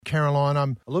Caroline.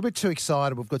 I'm a little bit too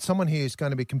excited. We've got someone here who's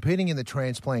going to be competing in the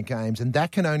Transplant Games, and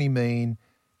that can only mean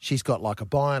she's got like a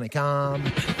bionic arm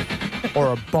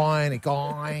or a bionic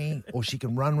eye, or she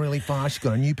can run really fast. She's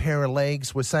got a new pair of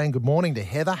legs. We're saying good morning to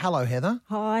Heather. Hello, Heather.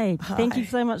 Hi. Thank you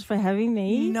so much for having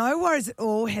me. No worries at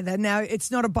all, Heather. Now, it's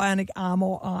not a bionic arm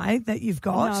or eye that you've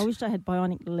got. No, I wish I had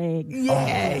bionic legs.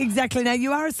 Yeah, exactly. Now,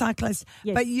 you are a cyclist,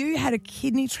 Yes. but you had a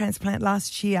kidney transplant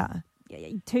last year.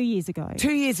 2 years ago.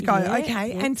 2 years ago, Yeah,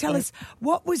 okay. yeah, and tell us,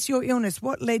 what was your illness?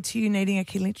 What led to you needing a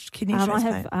kidney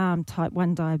transplant? I have type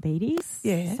 1 diabetes.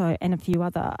 Yeah. So, and a few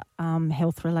other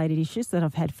health-related issues that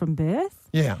I've had from birth.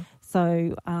 Yeah.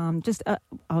 So I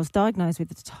was diagnosed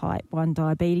with type 1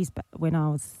 diabetes when I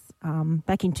was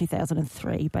back in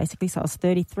 2003, basically. So I was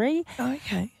 33.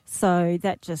 Okay. So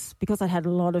that just, because I had a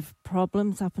lot of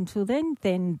problems up until then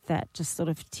that just sort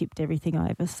of tipped everything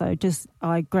over. So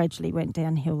I gradually went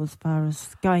downhill as far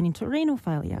as going into renal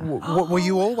failure. Were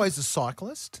you always a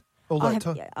cyclist? All that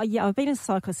time? Yeah, I've been a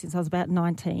cyclist since I was about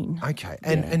 19. Okay.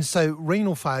 And so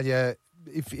renal failure,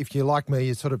 if you're like me,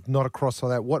 you're sort of not across all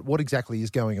that. What exactly is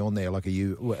going on there? Like, are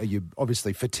you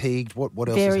obviously fatigued? What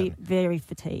else is happening? Very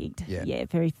fatigued. Yeah.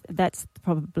 That's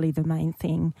probably the main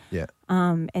thing. Yeah.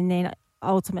 And then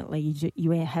ultimately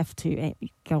you have to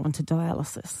go on to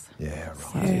dialysis. Yeah,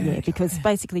 right. So, because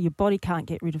basically your body can't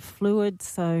get rid of fluid,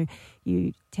 so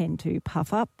you tend to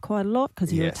puff up quite a lot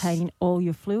because you're retaining all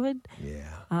your fluid.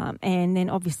 Yeah. And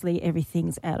then obviously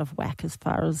everything's out of whack as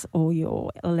far as all your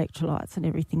electrolytes and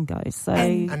everything goes. So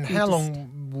and how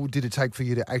long did it take for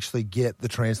you to actually get the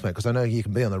transplant? Because I know you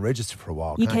can be on the register for a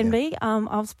while. You can be.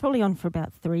 I was probably on for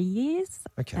about 3 years.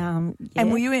 Okay.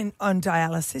 And were you on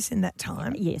dialysis in that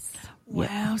time? Yes.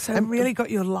 Wow. So it really got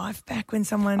your life back when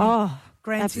someone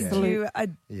granted you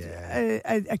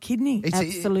a kidney.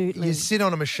 Absolutely. You sit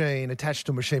on a machine, attached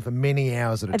to a machine for many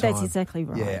hours at a time. That's exactly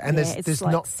right. Yeah, and there's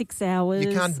like 6 hours.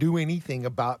 You can't do anything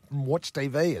but watch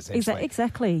TV, essentially.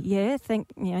 Exactly. Yeah.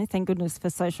 Thank goodness for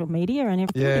social media and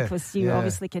everything, because you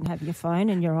obviously can have your phone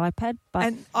and your iPad. But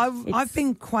and I've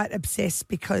been quite obsessed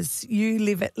because you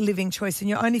live at Living Choice and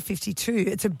you're only 52.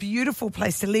 It's a beautiful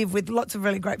place to live with lots of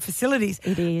really great facilities.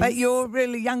 It is. But you're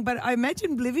really young. But I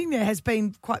imagine living there has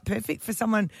been quite perfect for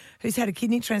someone who's had a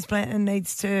kidney transplant and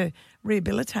needs to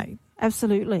rehabilitate.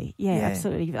 Absolutely. Yeah,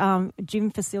 absolutely.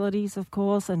 Gym facilities, of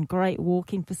course, and great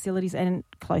walking facilities and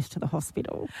close to the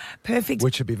hospital. Perfect.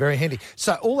 Which would be very handy.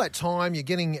 So all that time you're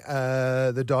getting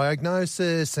the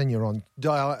diagnosis and you're on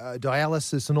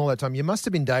dialysis and all that time, you must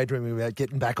have been daydreaming about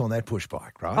getting back on that push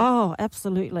bike, right? Oh,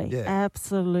 absolutely. Yeah.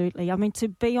 Absolutely. I mean, to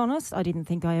be honest, I didn't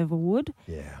think I ever would.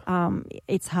 Yeah.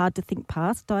 It's hard to think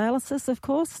past dialysis, of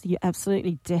course. You're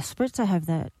absolutely desperate to have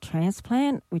that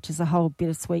transplant, which is a whole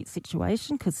bittersweet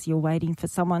situation because you're waiting for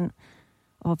someone,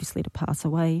 obviously, to pass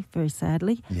away, very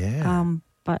sadly. Yeah.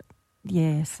 But,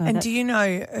 yeah. So and do you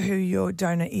know who your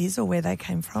donor is or where they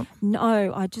came from?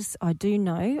 No, I do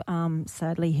know.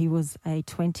 Sadly, he was a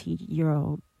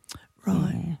 20-year-old.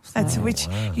 Right. Yeah, so.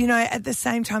 You know, at the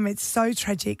same time, it's so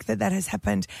tragic that has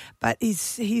happened. But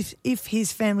if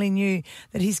his family knew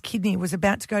that his kidney was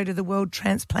about to go to the World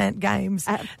Transplant Games,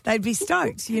 they'd be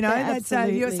stoked. You know,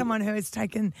 you're someone who has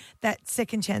taken that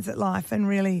second chance at life and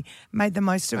really made the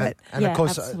most of it. And of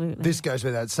course, absolutely. This goes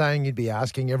without saying, you'd be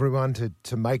asking everyone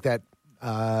to make that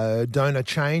donor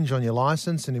change on your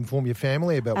licence and inform your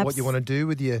family about what you want to do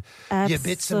with your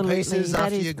bits and pieces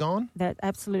after you're gone?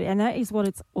 Absolutely. And that is what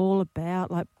it's all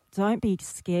about. Like, don't be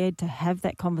scared to have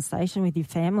that conversation with your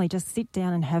family. Just sit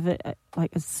down and have it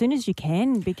as soon as you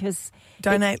can, because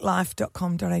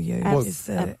donatelife.com.au is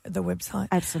the website.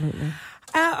 Absolutely.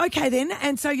 Okay then,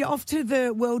 and so you're off to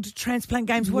the World Transplant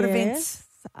Games. What events?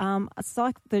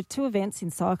 The two events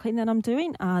in cycling that I'm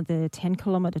doing are the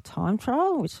 10-kilometre time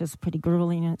trial, which is pretty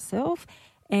grueling in itself,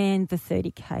 and the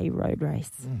 30K road race.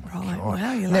 Right.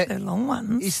 Wow, you like the long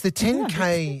ones. Is the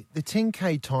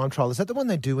 10K time trial, is that the one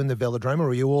they do in the velodrome, or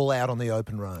are you all out on the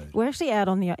open road? We're actually out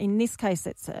on in this case,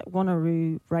 it's at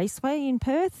Wanneroo Raceway in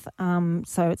Perth.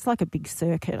 So it's like a big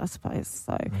circuit, I suppose.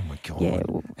 So, oh, my God. Yeah,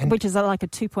 which is like a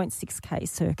 2.6K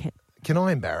circuit. Can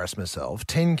I embarrass myself?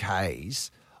 10Ks...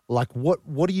 Like,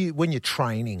 what do you, when you're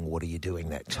training, what are you doing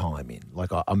that time in? Like,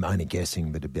 I'm only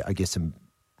guessing, but I guess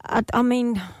I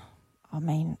mean,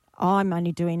 I'm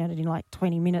only doing it in like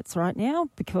 20 minutes right now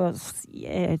because,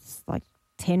 it's like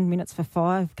 10 minutes for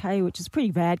 5K, which is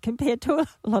pretty bad compared to a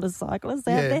lot of cyclists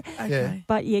out there. Okay.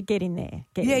 But get in there.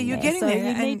 You're getting so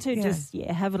there. You need to just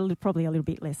have it probably a little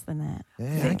bit less than that.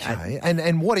 Yeah, okay.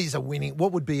 And what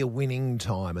would be a winning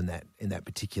time in that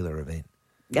particular event?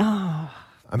 Oh,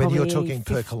 I mean, you're talking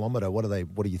per kilometre. What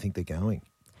do you think they're going?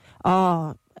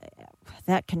 Oh,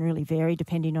 that can really vary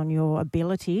depending on your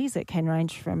abilities. It can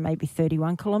range from maybe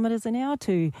 31 kilometres an hour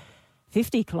to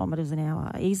 50 kilometres an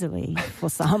hour easily for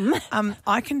some.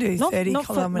 I can do 30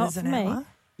 kilometres an hour. Me.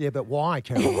 Yeah, but why,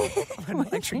 Caroline? I've got an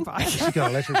electric bike. She's got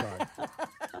an electric bike.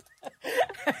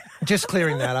 Just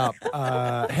clearing that up,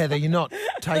 Heather, you're not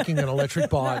taking an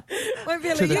electric bike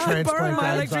to the transplant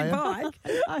games, are you? bike,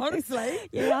 honestly.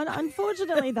 Yeah,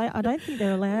 unfortunately, I don't think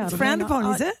they're allowed. It's frowned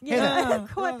upon, is it? Yeah,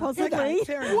 quite possibly.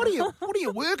 What are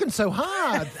you working so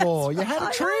hard for? You had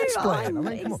a transplant.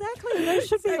 Exactly. They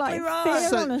should be like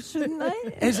fair on us, shouldn't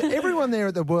they? As everyone there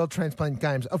at the World Transplant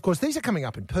Games, of course, these are coming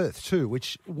up in Perth too,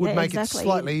 which would make it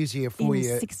slightly easier for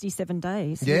you. In 67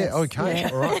 days. Yeah, yes. okay,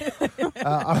 all right.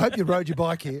 I hope you rode your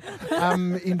bike here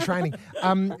in training.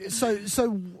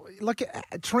 So like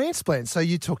transplants, so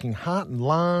you're talking heart and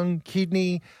lung,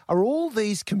 kidney, are all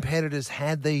these competitors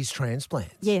had these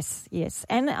transplants? Yes.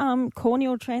 And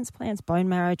corneal transplants, bone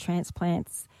marrow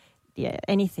transplants, yeah,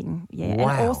 anything, yeah. Wow.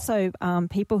 And also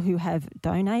people who have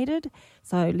donated,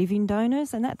 so living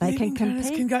donors and that, they can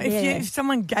compete. Can go. If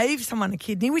someone gave someone a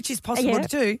kidney, which is possible to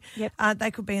do,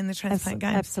 they could be in the transplant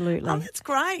games. Absolutely. Oh, that's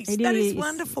great. That is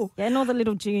wonderful. Yeah, and all the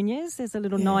little juniors. There's a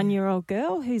little 9-year-old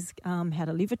girl who's had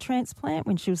a liver transplant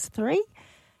when she was 3.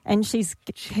 And she's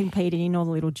competing in all the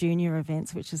little junior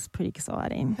events, which is pretty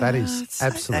exciting. That is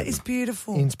absolutely. That is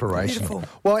beautiful. Inspirational.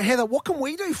 Beautiful. Well, Heather, what can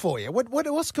we do for you? What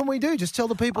else can we do? Just tell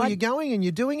the people you're going and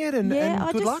you're doing it and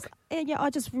good luck. Yeah,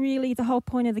 I just really, the whole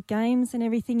point of the games and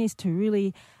everything is to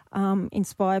really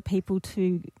inspire people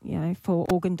to, for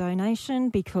organ donation,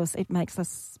 because it makes a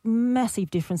massive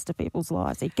difference to people's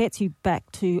lives. It gets you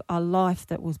back to a life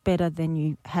that was better than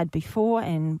you had before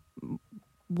and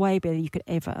way better you could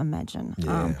ever imagine.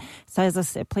 Yeah. So as I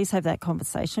said, please have that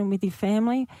conversation with your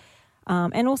family.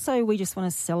 And also we just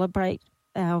want to celebrate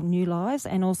our new lives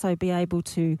and also be able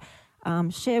to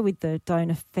share with the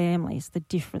donor families the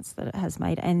difference that it has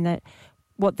made and that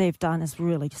what they've done is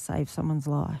really to save someone's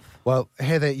life. Well,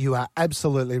 Heather, you are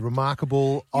absolutely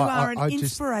remarkable. You are an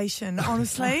inspiration,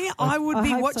 honestly. I would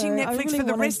be watching Netflix for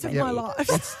the rest of my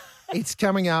life. It's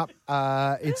coming up.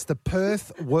 It's the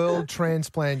Perth World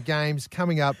Transplant Games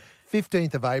coming up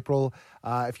 15th of April.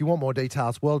 If you want more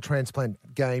details,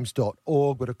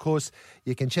 worldtransplantgames.org. But, of course,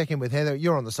 you can check in with Heather.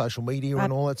 You're on the social media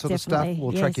and all that sort of stuff.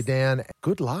 We'll track you down.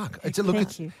 Good luck. It's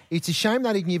a shame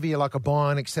they didn't give you like a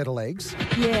bionic set of legs.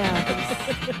 Yeah.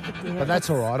 But that's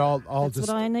all right. That's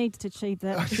what I need to achieve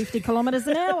that 50 kilometres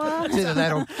an hour. It's either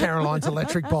that or Caroline's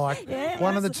electric bike.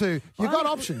 One of the two. You've got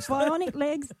options. Bionic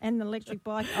legs and the electric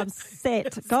bike. I'm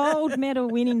set. Gold medal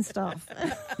winning stuff.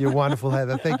 You're wonderful,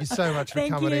 Heather. Thank you so much for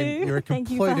coming in. You're a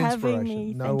complete inspiration.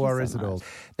 No worries at all.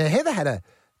 Now, Heather had a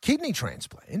kidney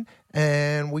transplant,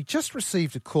 and we just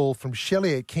received a call from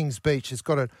Shelley at Kings Beach. Has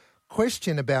got a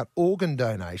question about organ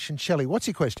donation. Shelley, what's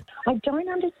your question? I don't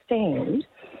understand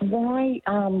why,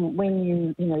 when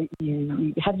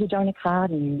you have your donor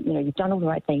card and you've done all the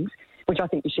right things, which I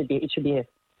think you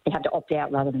have to opt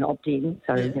out rather than opt in.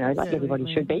 So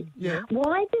everybody should be. Yeah.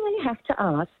 Why do they have to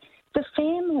ask the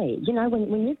family?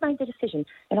 When you've made the decision,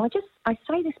 and I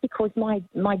say this because my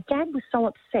dad was so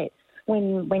upset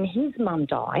when his mum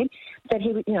died that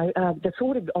he, the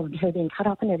thought of her being cut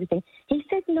up and everything. He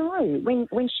said no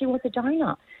when she was a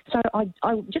donor. So I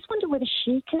just wonder whether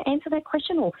she can answer that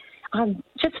question, or I'm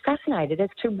just fascinated as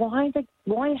to why it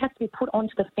has to be put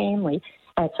onto the family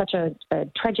at such a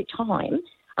tragic time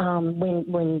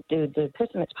when the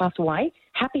person that's passed away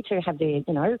happy to have their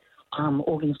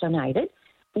organs donated.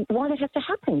 Why that has to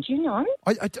happen? Do you know?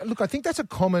 Look, I think that's a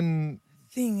common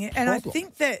thing, and I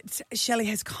think that Shelley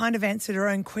has kind of answered her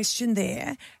own question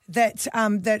there. That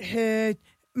her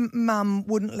mum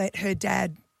wouldn't let her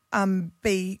dad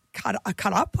be cut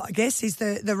up, I guess is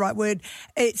the right word.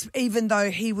 It's even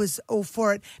though he was all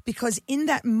for it, because in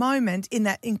that moment, in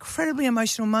that incredibly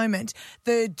emotional moment,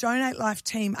 the Donate Life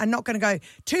team are not going to go,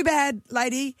 too bad,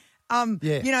 lady.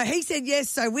 He said yes,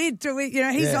 so we're doing.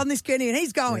 He's on this journey and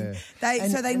he's going.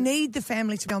 Yeah. They need the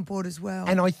family to be on board as well.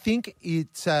 And I think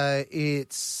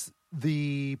it's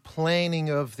the planning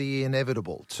of the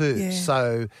inevitable too. Yeah.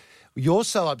 So you're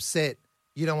so upset,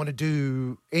 you don't want to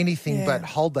do anything but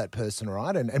hold that person,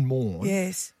 right, and mourn.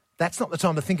 Yes. That's not the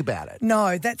time to think about it.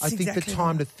 No, that's exactly. I think the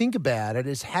time to think about it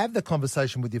is have the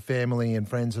conversation with your family and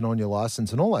friends and on your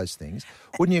licence and all those things.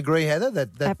 Wouldn't you agree, Heather?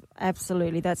 That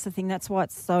Absolutely. That's the thing. That's why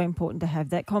it's so important to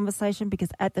have that conversation, because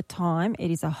at the time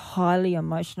it is a highly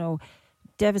emotional,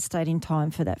 devastating time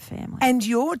for that family. And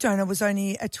your donor was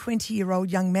only a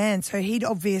 20-year-old young man, so he'd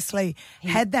obviously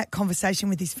had that conversation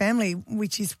with his family,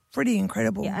 which is pretty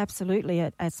incredible. Yeah, absolutely,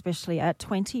 especially at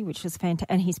 20, which was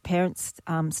fantastic. And his parents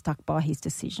stuck by his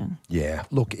decision. Yeah.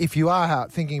 Look, if you are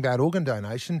thinking about organ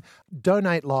donation,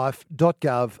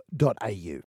 donatelife.gov.au.